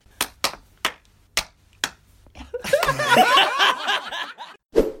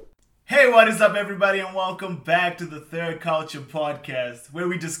Hey, what is up, everybody, and welcome back to the Third Culture Podcast, where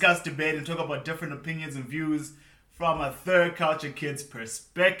we discuss, debate, and talk about different opinions and views from a third culture kid's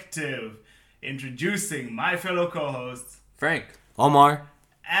perspective. Introducing my fellow co-hosts, Frank, Omar,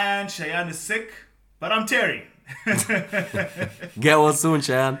 and Cheyenne is sick, but I'm Terry. get well soon,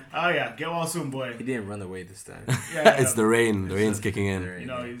 Cheyenne. Oh yeah, get well soon, boy. he didn't run away this time. Yeah, It's the rain. The rain's kicking in. You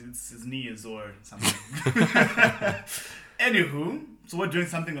know, his knee is or something. Anywho, so we're doing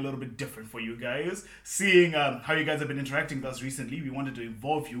something a little bit different for you guys. Seeing how you guys have been interacting with us recently, we wanted to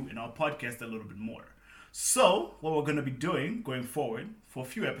involve you in our podcast a little bit more. So, what we're going to be doing going forward, for a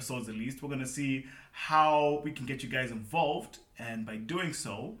few episodes at least, we're going to see how we can get you guys involved. And by doing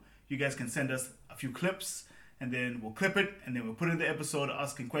so, you guys can send us a few clips, and then we'll clip it, and then we'll put in the episode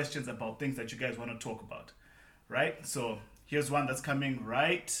asking questions about things that you guys want to talk about. Right? So, here's one that's coming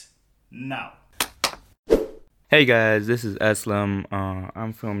right now. Hey guys, this is Aslam.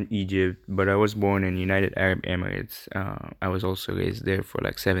 I'm from Egypt, but I was born in United Arab Emirates. I was also raised there for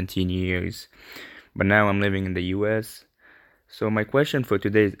like 17 years, but now I'm living in the US. So my question for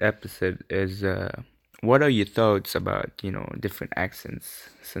today's episode is, what are your thoughts about, different accents,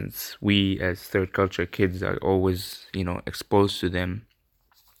 since we as third culture kids are always, exposed to them?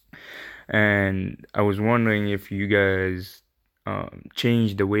 And I was wondering if you guys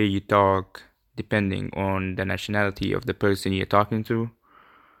change the way you talk depending on the nationality of the person you're talking to.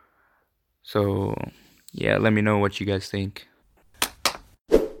 So, yeah, let me know what you guys think.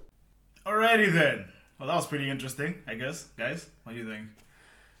 Alrighty then. Well, that was pretty interesting, I guess. Guys, what do you think?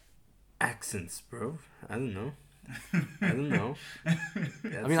 Accents, bro. I don't know. I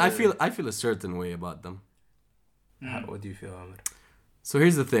mean, I feel a certain way about them. What do you feel, Ahmed? So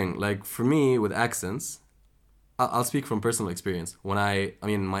here's the thing. Like for me, with accents, I'll speak from personal experience. I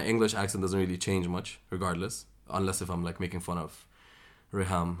mean, my English accent doesn't really change much, regardless, unless if I'm like making fun of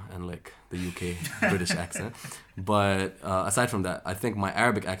Riham and like the UK British accent. But aside from that, I think my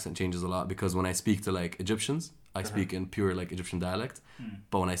Arabic accent changes a lot because when I speak to like Egyptians, I speak in pure like Egyptian dialect.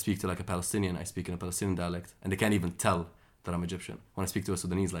 But when I speak to like a Palestinian, I speak in a Palestinian dialect, and they can't even tell that I'm Egyptian. When I speak to a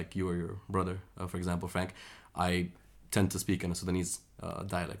Sudanese, like you or your brother, for example, Frank, I tend to speak in a Sudanese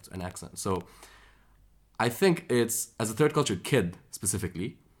dialect and accent. So I think it's, as a third culture kid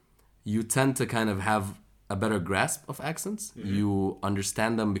specifically, you tend to kind of have a better grasp of accents. Mm-hmm. You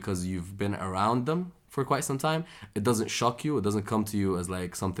understand them because you've been around them for quite some time. It doesn't shock you. It doesn't come to you as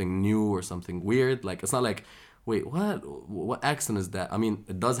like something new or something weird. Like it's not like, wait, what accent is that? I mean,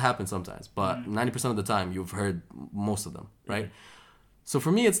 it does happen sometimes, but 90% of the time you've heard most of them, right? Mm-hmm. So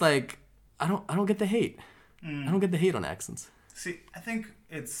for me, it's like, I don't get the hate. I don't get the hate on accents. See, I think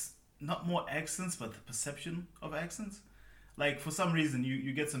it's not more accents, but the perception of accents. Like, for some reason,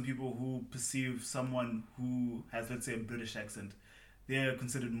 you get some people who perceive someone who has, let's say, a British accent. They're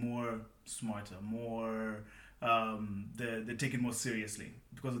considered more smarter, more... they're taken more seriously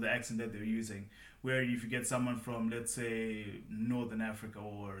because of the accent that they're using. Where if you get someone from, let's say, Northern Africa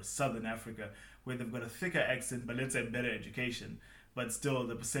or Southern Africa, where they've got a thicker accent, but let's say better education, but still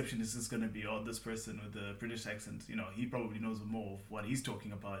the perception is just going to be, oh, this person with the British accent, he probably knows more of what he's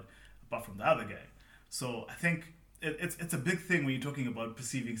talking about, apart from the other guy. So I think it's a big thing when you're talking about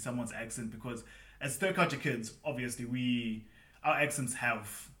perceiving someone's accent, because as third culture kids, obviously our accents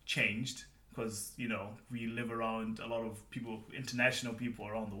have changed because, we live around a lot of people, international people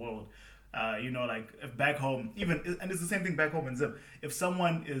around the world. Like if back home, and it's the same thing back home in Zim, if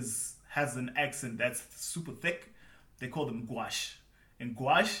someone has an accent that's super thick, they call them gouache. And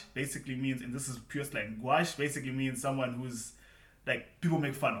gouache basically means, and this is pure slang, gouache basically means someone who's like people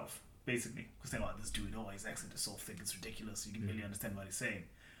make fun of, basically, because they're like, this dude, his accent is so thick, it's ridiculous, you can really understand what he's saying.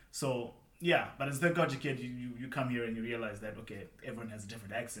 So yeah, but as third culture kid, you come here and you realize that, okay, everyone has a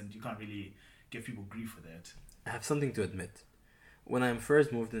different accent. You can't really give people grief for that. I have something to admit. When I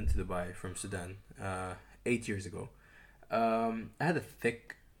first moved into Dubai from Sudan 8 years ago, I had a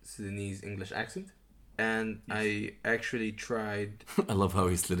thick Sudanese English accent, and yes. I actually tried... I love how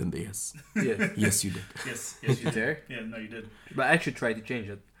he slid in the yes. Yes. Yes, you did. Yes, you did. There? Yeah, no, you did. But I actually tried to change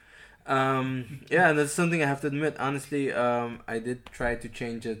it. And that's something I have to admit. Honestly, I did try to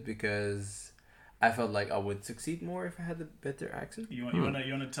change it because I felt like I would succeed more if I had a better accent. You want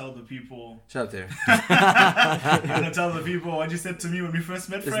to tell the people... Shut up there. You want to tell the people what you said to me when we first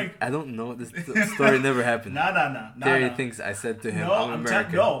met, Frank? I don't know. This story never happened. Nah. Terry thinks I said to him, no, I'm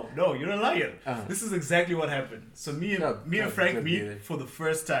American. No, you're a liar. This is exactly what happened. So me and Frank meet for the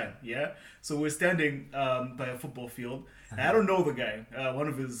first time, yeah? So we're standing by a football field. And I don't know the guy.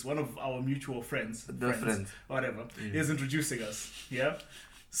 One of our mutual friends, whatever, is introducing us, yeah?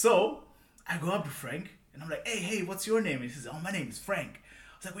 So... I go up to Frank And I'm like, hey, what's your name? And he says, oh, my name is Frank.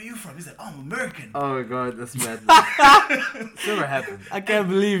 I was like, where you from? He said, oh, I'm American. Oh my god, that's mad. It's never happened. I can't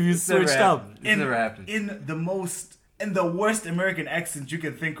believe you It's never switched up. happened. It's never happened. In the worst American accent you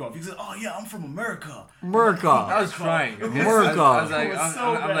can think of. He said, oh yeah, I'm from America. America. I was trying. Okay? America. I was like, It was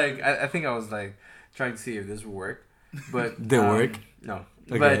so I'm bad. like, I think I was like trying to see if this would work, but Didn't work? No.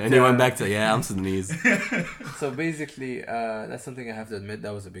 Okay, But, and you went back to, I'm Sudanese. So basically, that's something I have to admit.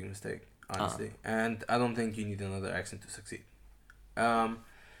 That was a big mistake, honestly, and I don't think you need another accent to succeed. The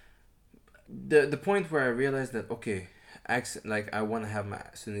point where I realized that okay, accent, like I want to have my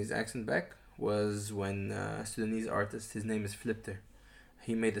Sudanese accent back was when a Sudanese artist, his name is Flipter,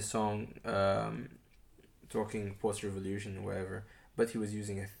 he made a song talking post-revolution or whatever, but he was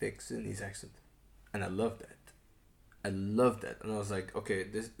using a thick Sudanese accent, and I loved that. And I was like, okay,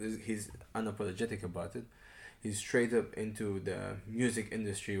 this he's unapologetic about it. He's straight up into the music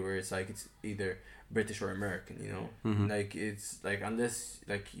industry where it's like it's either British or American, you know. Like it's like unless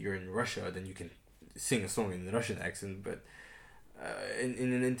like you're in Russia, then you can sing a song in the Russian accent, but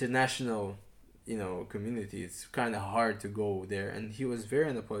in an international, you know, community, it's kind of hard to go there. And he was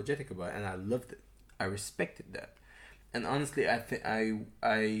very unapologetic about it, and I loved it. I respected that. And honestly,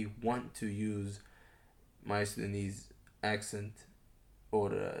 I want to use my Sudanese accent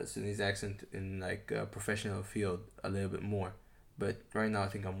or Sudanese accent in like a professional field a little bit more. But right now, I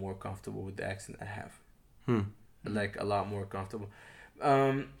think I'm more comfortable with the accent I have. Like a lot more comfortable.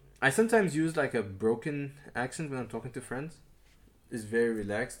 I sometimes use like a broken accent when I'm talking to friends. It's very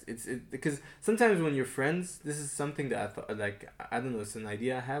relaxed. Because sometimes when you're friends, this is something that I thought, like, I don't know, it's an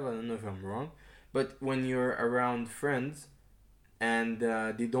idea I have. I don't know if I'm wrong. But when you're around friends and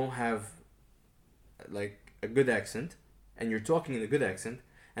they don't have like a good accent and you're talking in a good accent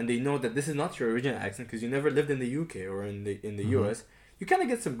and they know that this is not your original accent because you never lived in the UK or in the US, you kind of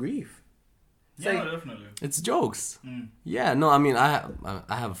get some grief. It's Yeah, like, definitely. It's jokes. Yeah, no, I mean, I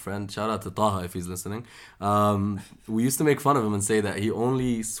have a friend, shout out to Taha if he's listening. We used to make fun of him and say that he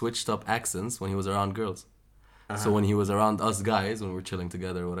only switched up accents when he was around girls. So when he was around us guys, when we were chilling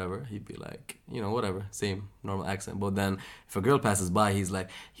together or whatever, he'd be like, you know, whatever, same normal accent. But then if a girl passes by, he's like,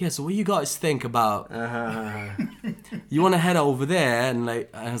 yeah, so what you guys think about, you want to head over there? And like,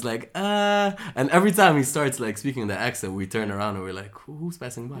 I was like, and every time he starts like speaking the accent, we turn around and we're like, who's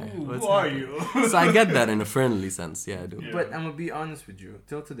passing by? What's Who are happening? you? So I get that in a friendly sense. Yeah, I do. Yeah. But I'm gonna be honest with you.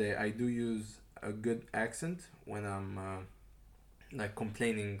 Till today, I do use a good accent when I'm like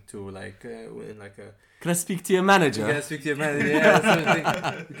complaining to like in like a. Can I speak to your manager? You gotta speak to your manager. Yeah, that's what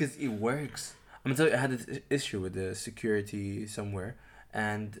I think. Because it works. I'm gonna tell you, I had an issue with the security somewhere,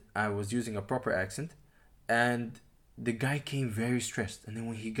 and I was using a proper accent, and the guy came very stressed. And then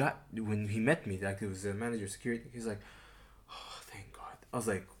when he met me, like it was the manager of security, he's like, "Oh, thank God." I was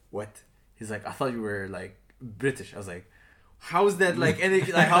like, "What?" He's like, "I thought you were like British." I was like, how is that like any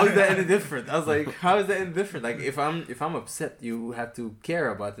like how is that any different? I was like, how is that any different? Like if I'm upset, you have to care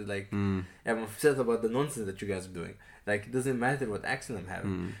about it. Like I'm upset about the nonsense that you guys are doing. Like it doesn't matter what accent I'm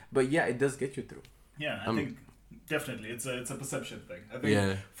having. But yeah, it does get you through. Yeah, I think definitely it's a perception thing. I think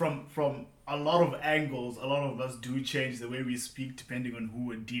Yeah. from a lot of angles, a lot of us do change the way we speak depending on who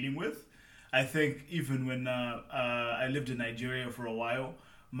we're dealing with. I think even when I lived in Nigeria for a while,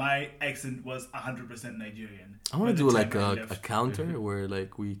 my accent was 100% Nigerian. I want By to the do time like I a left. counter where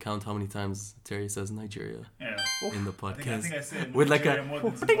like we count how many times Terry says Nigeria Yeah. in the I podcast. think I said With like Nigeria a more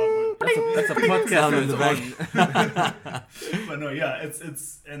than Zimbabwe. That's a podcast Sound on in its the own. But no, yeah, it's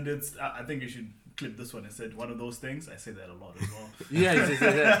I think you should clip this one. I said one of those things. I say that a lot as well. Yeah, it's just,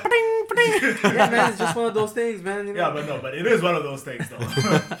 yeah, man, it's just one of those things, man. You know? Yeah, but it is one of those things though.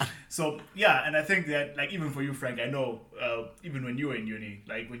 So yeah, and I think that like even for you, Frank, I know even when you were in uni,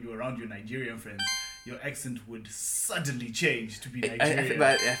 like when you were around your Nigerian friends, your accent would suddenly change to be Nigerian.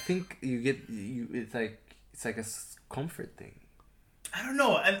 But I think you get it's like a comfort thing. I don't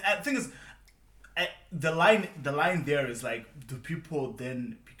know, and the thing is, the line there is like, do people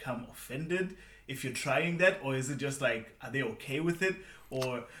then become offended if you're trying that, or is it just like, are they okay with it,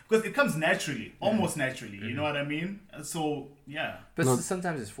 or because it comes naturally, almost naturally, you know what I mean? So yeah, But No.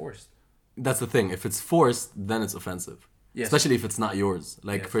 sometimes it's forced. That's the thing. If it's forced, then it's offensive. Yes. Especially if it's not yours.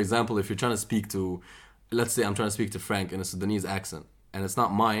 Like, Yes. for example, if you're trying to speak to, let's say I'm trying to speak to Frank in a Sudanese accent, and it's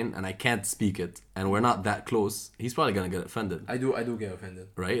not mine, and I can't speak it, and we're not that close, he's probably gonna get offended. I do get offended.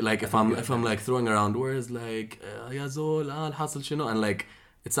 Right? Like if I'm like throwing around words like ya zol al-hasil shino, and like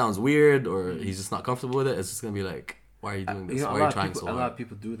it sounds weird or he's just not comfortable with it, it's just gonna be like, why are you doing this? You know, Why are you trying so a lot hard? of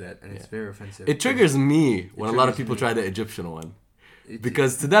people do that, and it's very offensive. It triggers me when a lot of triggers people me. try the Egyptian one.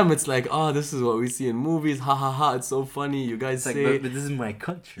 Because to them it's like, oh, this is what we see in movies, ha ha ha, it's so funny, you guys It's like, say but this is my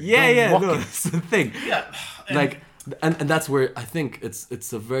country. yeah, Don't yeah, mock no, it. that's the thing. Yeah. Like, and that's where I think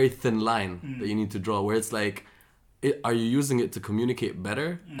it's a very thin line that you need to draw, where it's like, are you using it to communicate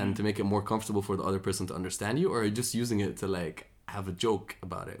better and to make it more comfortable for the other person to understand you, or are you just using it to like have a joke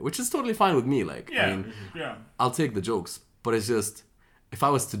about it, which is totally fine with me. Like, Yeah. I mean, Yeah. I'll take the jokes, but it's just, if I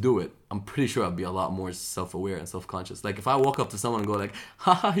was to do it, I'm pretty sure I'd be a lot more self-aware and self-conscious. Like, if I walk up to someone and go like,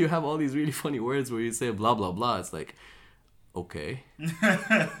 haha, you have all these really funny words where you say blah, blah, blah. It's like, okay.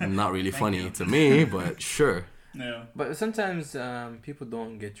 Not really funny to me, but sure. Yeah. But sometimes people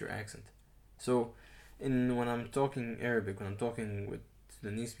don't get your accent. So, when I'm talking Arabic, when I'm talking with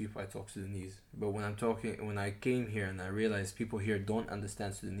Sudanese people, I talk Sudanese. But when I came here and I realized people here don't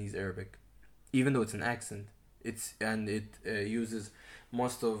understand Sudanese Arabic, even though it's an accent, it uses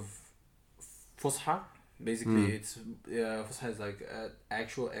most of Fusha. Basically, it's Fusha is like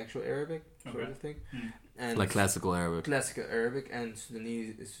actual Arabic sort of thing, and Like classical Arabic. classical Arabic, and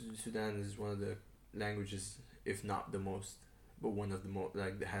Sudan is one of the languages, if not the most, but one of the most,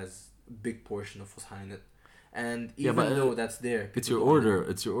 like, that has a big portion of Fusha in it. And Yeah, even but, though that's there, It's people your don't- order.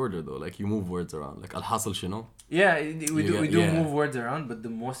 It's your order though. Like, you move words around. Like al-hasl shino. Yeah, we do Yeah. move words around, but the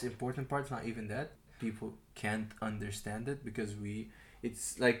most important part is not even that. People can't understand it because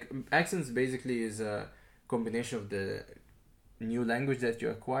it's like accents basically is a combination of the new language that you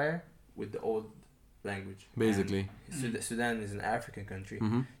acquire with the old language. Basically. And Sudan is an African country,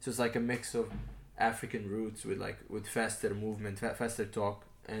 Mm-hmm. so it's like a mix of African roots with faster movement, faster talk,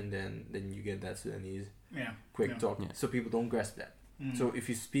 and then you get that Sudanese Yeah. quick Yeah. talk. Yeah. So people don't grasp that. Mm. So if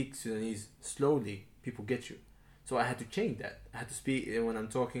you speak Sudanese slowly, people get you. So I had to change that. I had to speak when I'm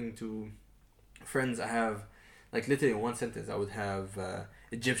talking to friends. I have, like, literally in one sentence, I would have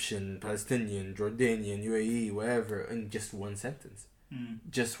Egyptian, Palestinian, Jordanian, UAE, whatever, in just one sentence, Mm.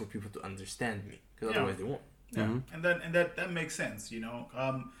 just for people to understand me, because Yeah. otherwise they won't. Yeah, Mhm. and that makes sense, you know.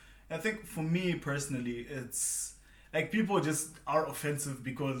 I think for me personally, it's like people just are offensive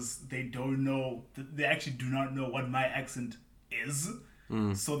because they don't know, they actually do not know what my accent is.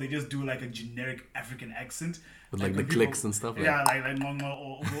 So they just do like a generic African accent With like the when people- clicks and stuff. Like. Yeah, like ngongo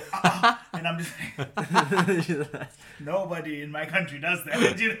or and I'm just like, nobody in my country does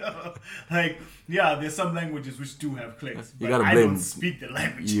that, you know. Like, yeah, there's some languages which do have clicks, You but gotta I blame- don't speak the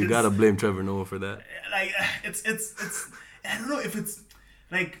languages. You gotta blame Trevor Noah for that. Like, it's I don't know if it's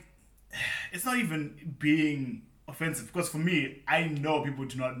like, it's not even being offensive, because for me, I know people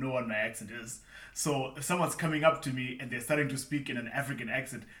do not know what my accent is. So if someone's coming up to me and they're starting to speak in an African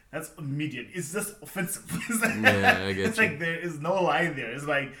accent, that's immediate. It's just offensive. It's like, Yeah, I get it's you. like there is no line there. It's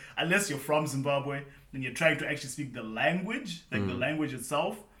like, unless you're from Zimbabwe and you're trying to actually speak the language, like the language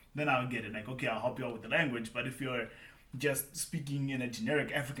itself, then I'll get it. Like, okay, I'll help you out with the language. But if you're just speaking in a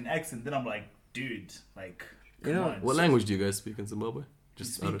generic African accent, then I'm like, dude, like, You come know, on. What language do you guys speak in Zimbabwe? We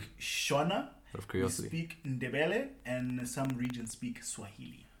Just out of, speak Shona, out of we curiosity. speak Ndebele, and some regions speak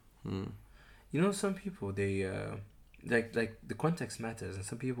Swahili. You know, some people, they like the context matters, and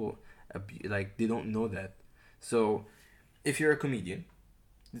some people like they don't know that. So if you're a comedian,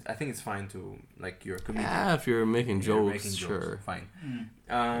 I think it's fine to, like, you're a comedian. Ah, if you're making You're jokes, making sure. fine.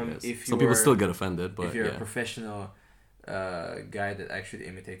 Yes. If Some people you're- still get offended, but if you're yeah. a professional guy that actually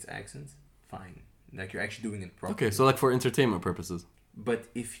imitates accents, fine. Like, you're actually doing it properly. Okay, so like for entertainment purposes. But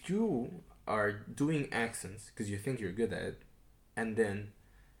if you are doing accents because you think you're good at it, and then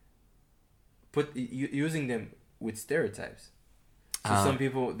using them with stereotypes. So some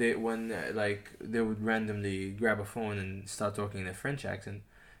people, they would randomly grab a phone and start talking in a French accent,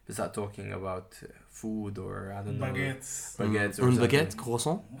 they start talking about food, or I don't know, Baguettes. baguettes or Un something. baguette,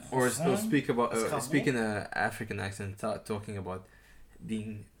 croissant. Or speak about Escargot. speak in a African accent, talking about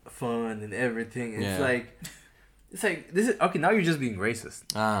being fun and everything. And Yeah. it's like this is okay. Now you're just being racist.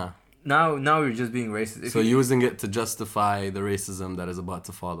 Ah, Now you're just being racist. If so you- using it to justify the racism that is about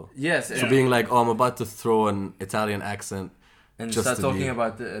to follow. yes, So Yeah. being like, oh, I'm about to throw an Italian accent and just start to talking be-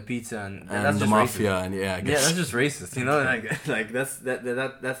 about the pizza and and that's the just mafia, racist. and yeah, I Yeah, guess. that's just racist. You know, like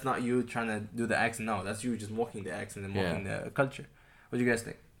that's not you trying to do the accent. No, that's you just mocking the accent and mocking the culture. What do you guys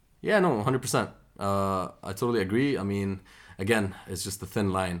think? Yeah, no, 100%. I totally agree. I mean, again, it's just a thin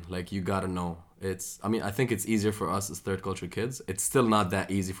line. Like, you gotta know. I think it's easier for us as third culture kids. It's still not that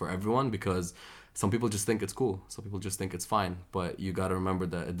easy for everyone because some people just think it's cool. Some people just think it's fine. But you gotta remember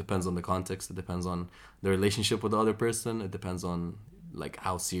that it depends on the context. It depends on the relationship with the other person. It depends on, like,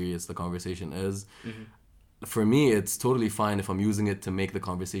 how serious the conversation is. For me, it's totally fine if I'm using it to make the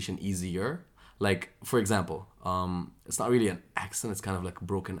conversation easier. Like, for example, it's not really an accent. It's kind of like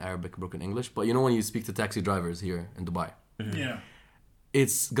broken Arabic, broken English. But you know when you speak to taxi drivers here in Dubai, Yeah.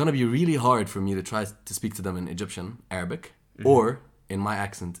 it's gonna be really hard for me to try to speak to them in Egyptian, Arabic, or in my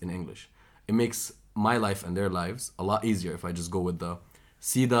accent in English. It makes my life and their lives a lot easier if I just go with the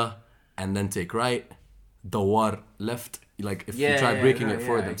Sida and then take right, Dawar left. Like if you try breaking it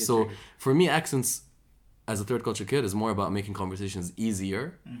for them. So for me, accents as a third culture kid is more about making conversations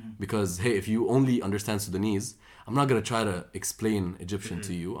easier because hey, if you only understand Sudanese, I'm not gonna try to explain Egyptian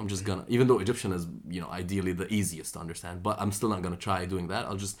to you. I'm just gonna, even though Egyptian is, you know, ideally the easiest to understand, but I'm still not gonna try doing that.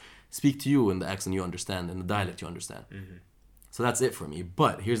 I'll just speak to you in the accent you understand, in the dialect you understand. So that's it for me.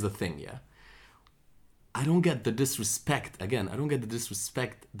 But here's the thing, yeah. I don't get the disrespect, again, I don't get the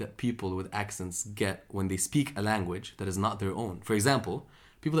disrespect that people with accents get when they speak a language that is not their own. For example,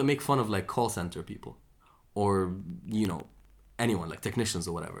 people that make fun of like call center people or, you know, anyone, like technicians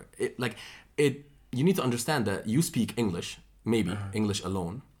or whatever. You need to understand that you speak English, maybe English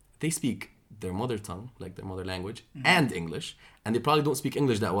alone. They speak their mother tongue, like their mother language, and English. And they probably don't speak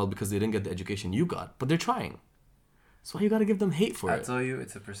English that well because they didn't get the education you got, but they're trying. So why you gotta give them hate for it? I tell you,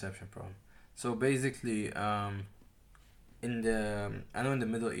 it's a perception problem. So basically, I know in the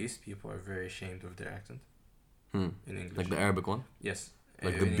Middle East, people are very ashamed of their accent in English. Like the Arabic one? Yes.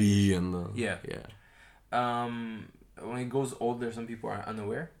 Like the B and the... Yeah. When it goes older, some people are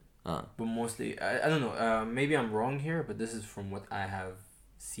unaware. But mostly, I don't know, maybe I'm wrong here, but this is from what I have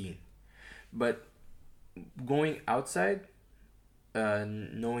seen. But going outside,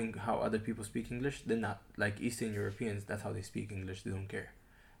 knowing how other people speak English, they're not. Like Eastern Europeans, that's how they speak English, they don't care.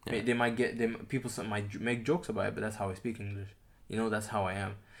 Yeah. They might people might make jokes about it, but that's how I speak English. You know, that's how I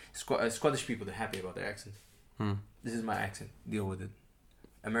am. Scottish people, they're happy about their accent. This is my accent. Deal with it.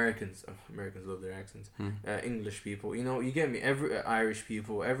 Americans love their accents. English people, you know, you get me. Irish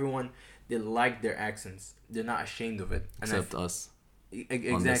people, everyone, they like their accents. They're not ashamed of it. And except us.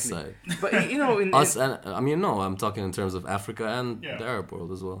 Exactly. On this side. But you know, us and I'm talking in terms of Africa and the Arab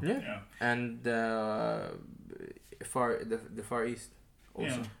world as well. Yeah. And the Far East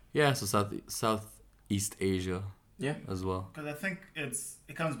also. Yeah, so Southeast Asia. Yeah. As well. Because I think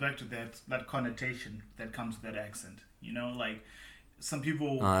it comes back to that connotation that comes with that accent. You know, like some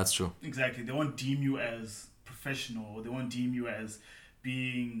people. That's true. Exactly, they won't deem you as professional. Or they won't deem you as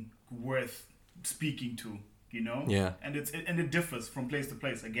being worth speaking to. You know. Yeah. And it differs from place to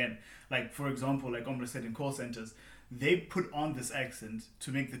place. Again, like for example, like Omar said in call centers, they put on this accent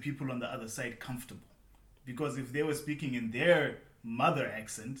to make the people on the other side comfortable. Because if they were speaking in their mother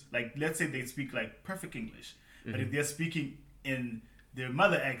accent, like let's say they speak like perfect English, but if they're speaking in their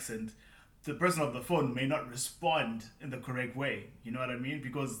mother accent, the person on the phone may not respond in the correct way. You know what I mean?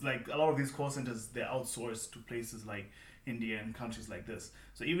 Because like a lot of these call centers, they're outsourced to places like India and countries like this.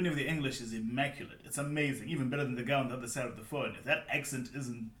 So even if the English is immaculate, it's amazing, even better than the guy on the other side of the phone. If that accent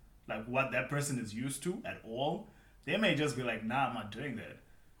isn't like what that person is used to at all, they may just be like, nah, I'm not doing that.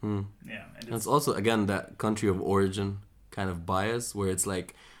 Yeah. And it's also, again, that country of origin kind of bias where it's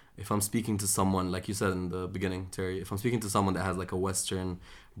like, if I'm speaking to someone, like you said in the beginning, Terry, if I'm speaking to someone that has like a Western,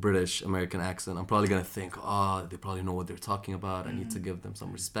 British, American accent, I'm probably going to think, they probably know what they're talking about. I need to give them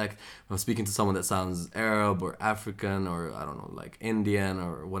some respect. If I'm speaking to someone that sounds Arab or African or, I don't know, like Indian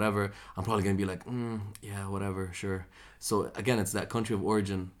or whatever, I'm probably going to be like, yeah, whatever, sure. So again, it's that country of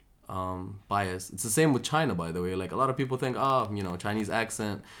origin bias. It's the same with China, by the way. Like a lot of people think, Chinese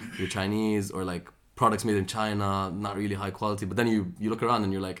accent, you're Chinese, or like products made in China, not really high quality. But then you look around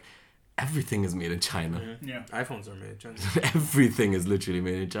and you're like, everything is made in China. Yeah, iPhones are made in China. Everything is literally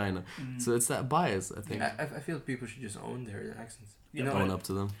made in China. So it's that bias, I think. I feel people should just own their accents. You know, own up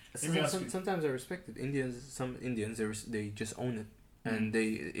to them. Sometimes I respect it. Some Indians, they just own it. And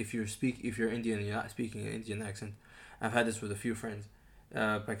if you're Indian and you're not speaking an Indian accent, I've had this with a few friends,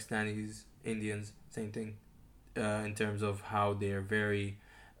 Pakistanis, Indians, same thing, in terms of how they're very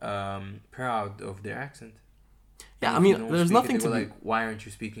proud of their accent. Yeah, I mean, there's nothing to be like, why aren't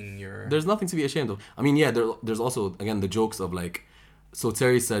you speaking your... There's nothing to be ashamed of. I mean, yeah, there's also, again, the jokes of like, so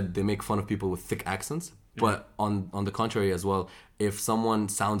Terry said they make fun of people with thick accents, but on the contrary as well, if someone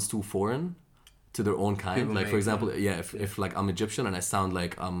sounds too foreign to their own kind, people like for example, if like I'm Egyptian and I sound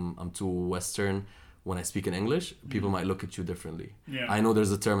like I'm too Western when I speak in English, people might look at you differently. Yeah. I know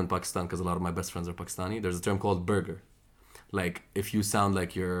there's a term in Pakistan, because a lot of my best friends are Pakistani, there's a term called burger. Like, if you sound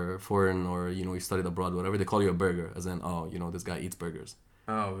like you're foreign or, you studied abroad, whatever, they call you a burger. As in, this guy eats burgers.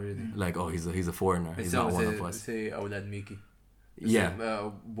 Oh, really? Like, he's a foreigner. He's not one of us. Say, Awlad Mickey. Yeah.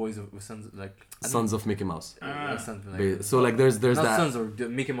 Boys of sons, like... Sons of Mickey Mouse. Like, so, like, there's not that... sons or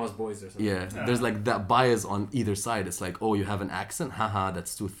Mickey Mouse boys or something. Yeah. There's, like, that bias on either side. It's like, you have an accent. Haha,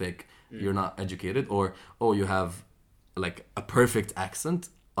 that's too thick. You're not educated. Or, you have, like, a perfect accent.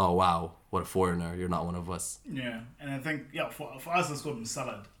 oh wow, what a foreigner, you're not one of us. Yeah, and I think for us it's called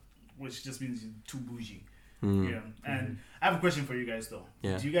salad, which just means you're too bougie. Mm. Yeah, and I have a question for you guys though.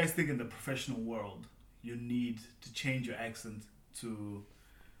 Yeah. Do you guys think in the professional world you need to change your accent to,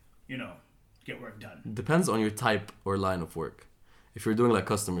 get work done? Depends on your type or line of work. If you're doing like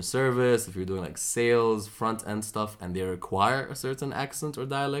customer service, if you're doing like sales, front end stuff, and they require a certain accent or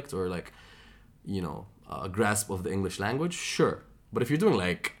dialect or like, a grasp of the English language, sure. But if you're doing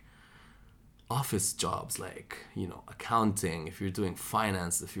like office jobs, like, accounting, if you're doing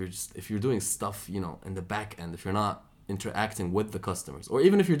finance, if you're doing stuff, in the back end, if you're not interacting with the customers, or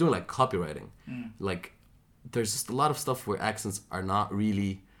even if you're doing like copywriting, like there's just a lot of stuff where accents are not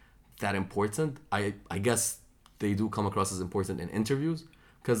really that important. I guess they do come across as important in interviews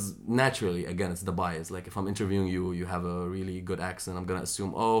because naturally, again, it's the bias. Like if I'm interviewing you, you have a really good accent, I'm gonna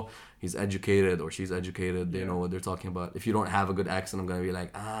assume, oh, he's educated or she's educated, they know what they're talking about. If you don't have a good accent, I'm gonna be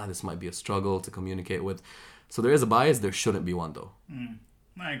like, this might be a struggle to communicate with. So there is a bias. There shouldn't be one though.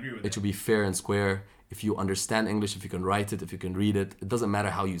 I agree with that. It should be fair and square. If you understand English, if you can write it, if you can read it, it doesn't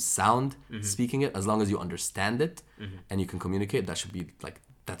matter how you sound speaking it, as long as you understand it and you can communicate. That should be like,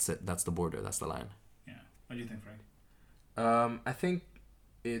 that's it. That's the border. That's the line. Yeah. What do you think, Frank? I think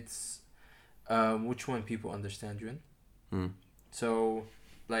it's which one people understand you in. So,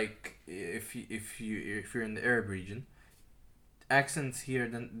 like, if you're in the Arab region, accents here,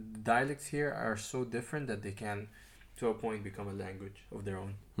 then dialects here are so different that they can, to a point, become a language of their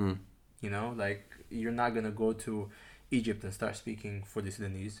own. Like you're not gonna go to Egypt and start speaking fully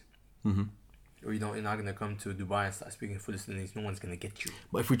Sudanese. Or you're not gonna come to Dubai and start speaking fully Sudanese. No one's gonna get you.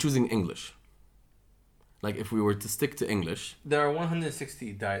 But if we're choosing English, like if we were to stick to English, there are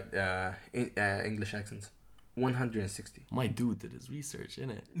 160 English accents. 160. My dude did his research,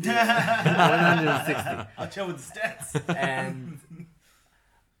 innit? 160. I'll check with the stats. And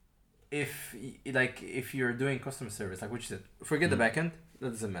if you're doing customer service, like what you said, forget the back end.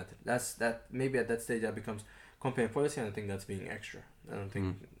 That doesn't matter. Maybe at that stage that becomes company policy, and I think that's being extra. I don't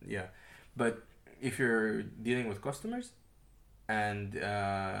think but if you're dealing with customers and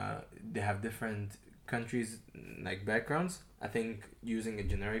they have different countries like backgrounds, I think using a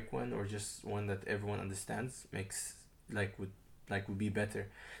generic one or just one that everyone understands would be better,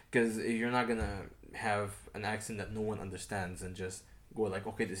 because you're not gonna have an accent that no one understands and just go like,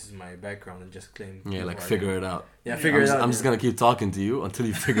 okay, this is my background, and just claim figure it out. Figure it out. I'm just gonna keep talking to you until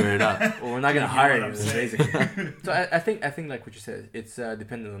you figure it out. Well, we're not gonna hire you, basically. So I think like what you said, it's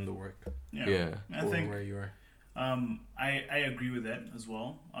dependent on the work. I think where you are. I agree with that as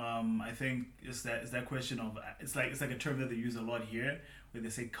well. I think it's that question of it's like a term that they use a lot here, where they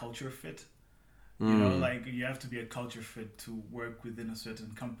say culture fit. Like you have to be a culture fit to work within a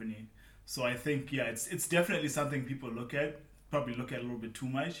certain company. So I think it's definitely something people probably look at a little bit too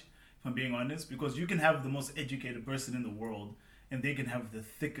much, if I'm being honest, because you can have the most educated person in the world and they can have the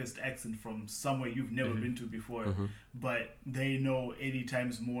thickest accent from somewhere you've never been to before, but they know 80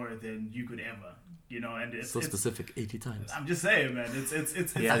 times more than you could ever, and it's so specific, 80 times. I'm just saying, man,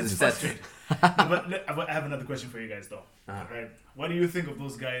 it's frustrating. But I have another question for you guys though. Right? What do you think of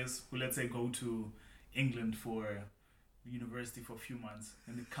those guys who, let's say, go to England for university for a few months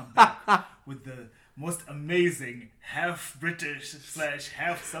and they come back with the most amazing half British /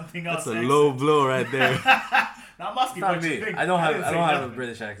 half something else? That's a low blow right there. Now I'm asking what you think. I don't have a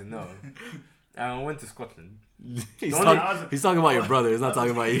British accent. No, I went to Scotland. He's talking about your brother. He's not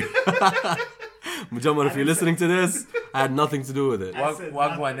talking about you. Mujammar, if you're listening to this, I had nothing to do with it.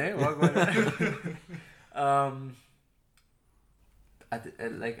 Wagwan.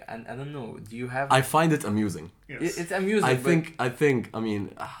 I don't know. Do you have? I find it amusing. Yes. It's amusing. I think. I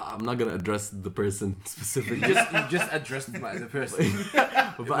mean, I'm not gonna address the person specifically. You just addressed the person.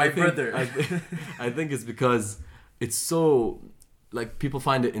 But my brother. I think it's because it's so, like, people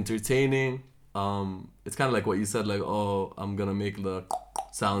find it entertaining. It's kind of like what you said, like, oh, I'm gonna make the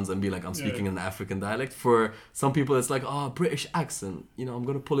sounds and be like I'm speaking in an African dialect. For some people it's like, oh, British accent, I'm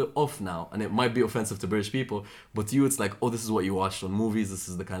gonna pull it off now, and it might be offensive to British people, but to you it's like, oh, this is what you watched on movies, this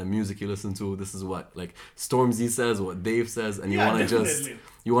is the kind of music you listen to, this is what like Stormzy says, what Dave says, and you want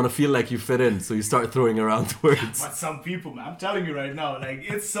to feel like you fit in, so you start throwing around words. But some people, man, I'm telling you right now, like,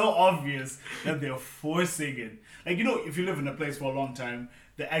 it's so obvious that they're forcing it. Like, if you live in a place for a long time,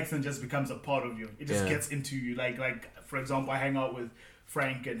 the accent just becomes a part of you. It just gets into you. Like for example, I hang out with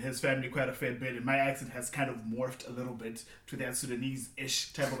Frank and his family quite a fair bit, and my accent has kind of morphed a little bit to that Sudanese-ish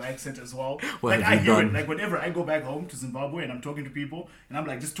type of accent as well. What Like have I you hear done? it, like whenever I go back home to Zimbabwe and I'm talking to people, and I'm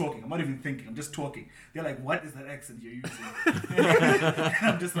like just talking, I'm not even thinking, I'm just talking. They're like, "What is that accent you're using?" And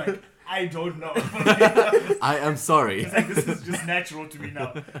I'm just like, "I don't know." I am sorry. It's like this is just natural to me now.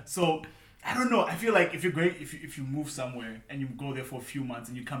 So I don't know. I feel like if you're great, if you move somewhere and you go there for a few months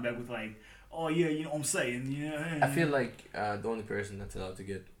and you come back with like, "Oh yeah, you know what I'm saying." Yeah. I feel like the only person that's allowed to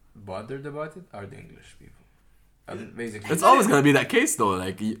get bothered about it are the English people. Basically, It's always gonna be that case though.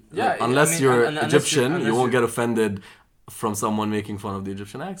 Like, Yeah, unless I mean, you're unless Egyptian, unless you won't you're- get offended from someone making fun of the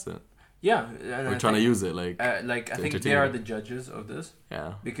Egyptian accent yeah, and or I trying to think, use it. Like, I to think entertain they are you. the judges of this yeah.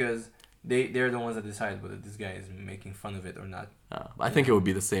 because they're the ones that decide whether this guy is making fun of it or not. I think it would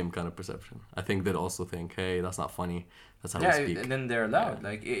be the same kind of perception. I think they'd also think, hey, that's not funny. That's how Yeah, we speak. and then they're allowed. Yeah.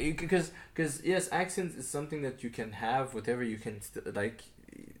 Like because yes, accent is something that you can have, whatever you can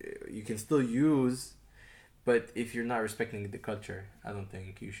you can still use, but if you're not respecting the culture, I don't think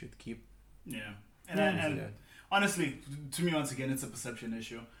you should keep. Yeah. Yeah. And honestly, to me, once again, it's a perception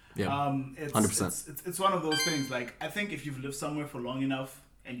issue. Yeah. It's, 100%. It's one of those things. Like I think if you've lived somewhere for long enough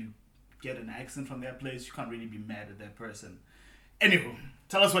and you get an accent from that place, you can't really be mad at that person. Anywho,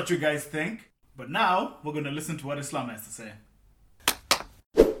 tell us what you guys think. But now we're gonna listen to what Islam has to say.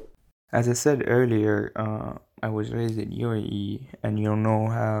 As I said earlier, I was raised in UAE, and you know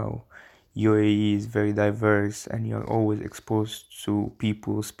how UAE is very diverse, and you're always exposed to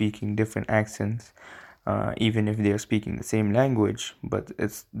people speaking different accents, even if they are speaking the same language, but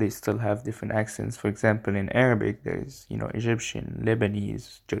they still have different accents. For example, in Arabic, there's Egyptian,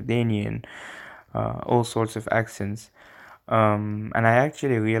 Lebanese, Jordanian, all sorts of accents. And I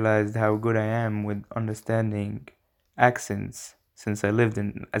actually realized how good I am with understanding accents since I lived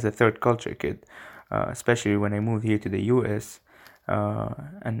as a third culture kid, especially when I moved here to the US.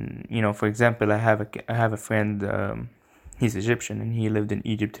 And for example, I have a friend. He's Egyptian and he lived in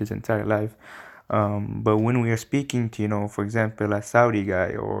Egypt his entire life. But when we are speaking to for example, a Saudi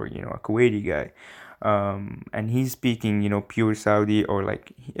guy or a Kuwaiti guy, and he's speaking pure Saudi or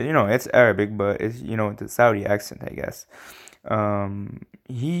it's Arabic, but it's the Saudi accent, I guess.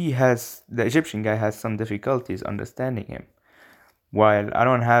 The Egyptian guy has some difficulties understanding him, while I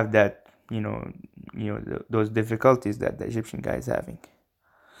don't have that those difficulties that the Egyptian guy is having.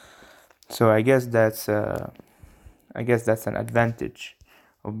 So I guess that's an advantage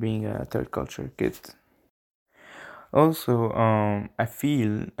of being a third culture kid. Also, I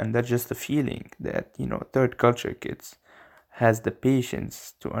feel, and that's just a feeling, that third culture kids has the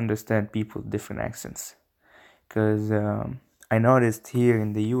patience to understand people's different accents. Because I noticed here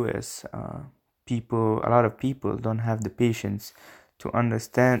in the US, a lot of people don't have the patience to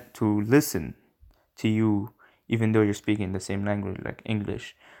understand, to listen to you, even though you're speaking the same language like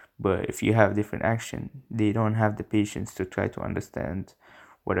English. But if you have different accent, they don't have the patience to try to understand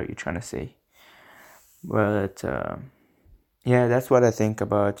what are you trying to say. But yeah, that's what I think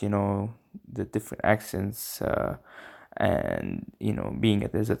about the different accents and being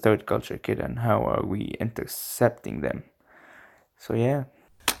as a third culture kid, and how are we intercepting them. So yeah.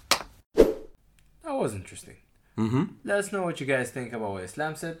 That was interesting. Mm-hmm. Let us know what you guys think about what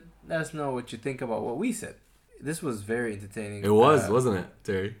Islam said. Let us know what you think about what we said. This was very entertaining. It was, wasn't it,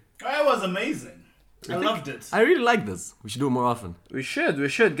 Terry? It was amazing. I loved it. I really like this. We should do it more often. We should,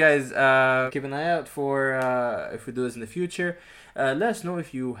 guys. Keep an eye out for if we do this in the future. Let us know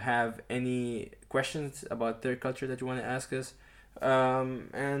if you have any questions about third culture that you want to ask us.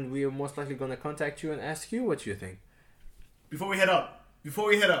 And we are most likely going to contact you and ask you what you think. Before we head out,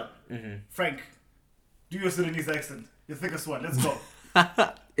 Mm-hmm. Frank, do your Sudanese accent. Your thickest one. Let's go.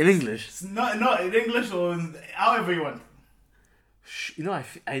 In English. It's not in English or however you want.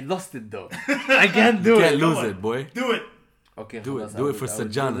 I lost it though. I can't do You it. can't lose Come on. it, boy. Do it. Okay, Do it. خلاص, Do I it for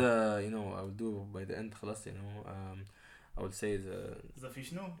would do Sajjana. I would do by the end خلاص, I would say إذا في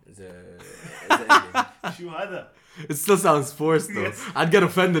شنو؟ the شو هذا؟ It still sounds forced though. Yes. I'd get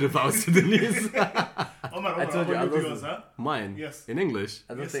offended if I was Sudanese. Omar, told you I do lost yours, it. huh? Mine? Yes. In English?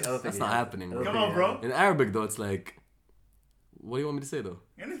 I don't Yes, think That's it not has- happening, I don't bro. Come think on, it bro. has. In Arabic though, it's like... What do you want me to say though?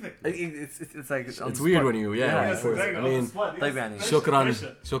 Anything. It's like on It's the weird spot. when you... Yeah, Yes, of course. exactly. I On the mean, spot, yes. طيب يعني.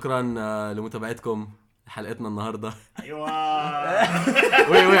 Pressure. شكرا لمتابعتكم حلقتنا النهارده. أيوة.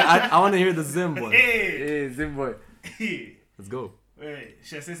 Wait, I want to hear the Zim one. Hey. Hey, Zimboy. Let's go. Wait,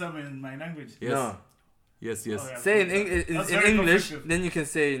 should I say something in my language? Yes. No. Yes. Oh, yeah. Say in That's in very English, conflictive. then you can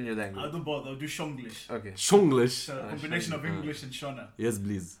say in your I'll language. do both. I'll do Shonglish. Okay. Shonglish. It's a combination of English and Shona. Yes,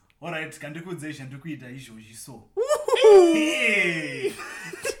 please. Alright, can do kudzesha ndukuita izvozvi so. Hey!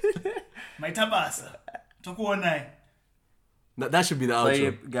 Maitabasa. Tokuonai. That should be the outro.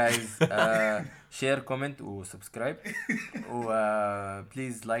 طيب guys share comment وsubscribe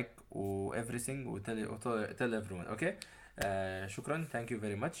please like everything tell everyone okay شكرا thank you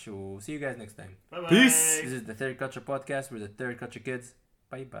very much see you guys next time. Bye-bye. Peace. This is the Third Culture Podcast. We're the Third Culture Kids.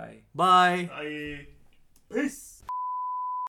 Bye bye. Bye. Bye. Peace.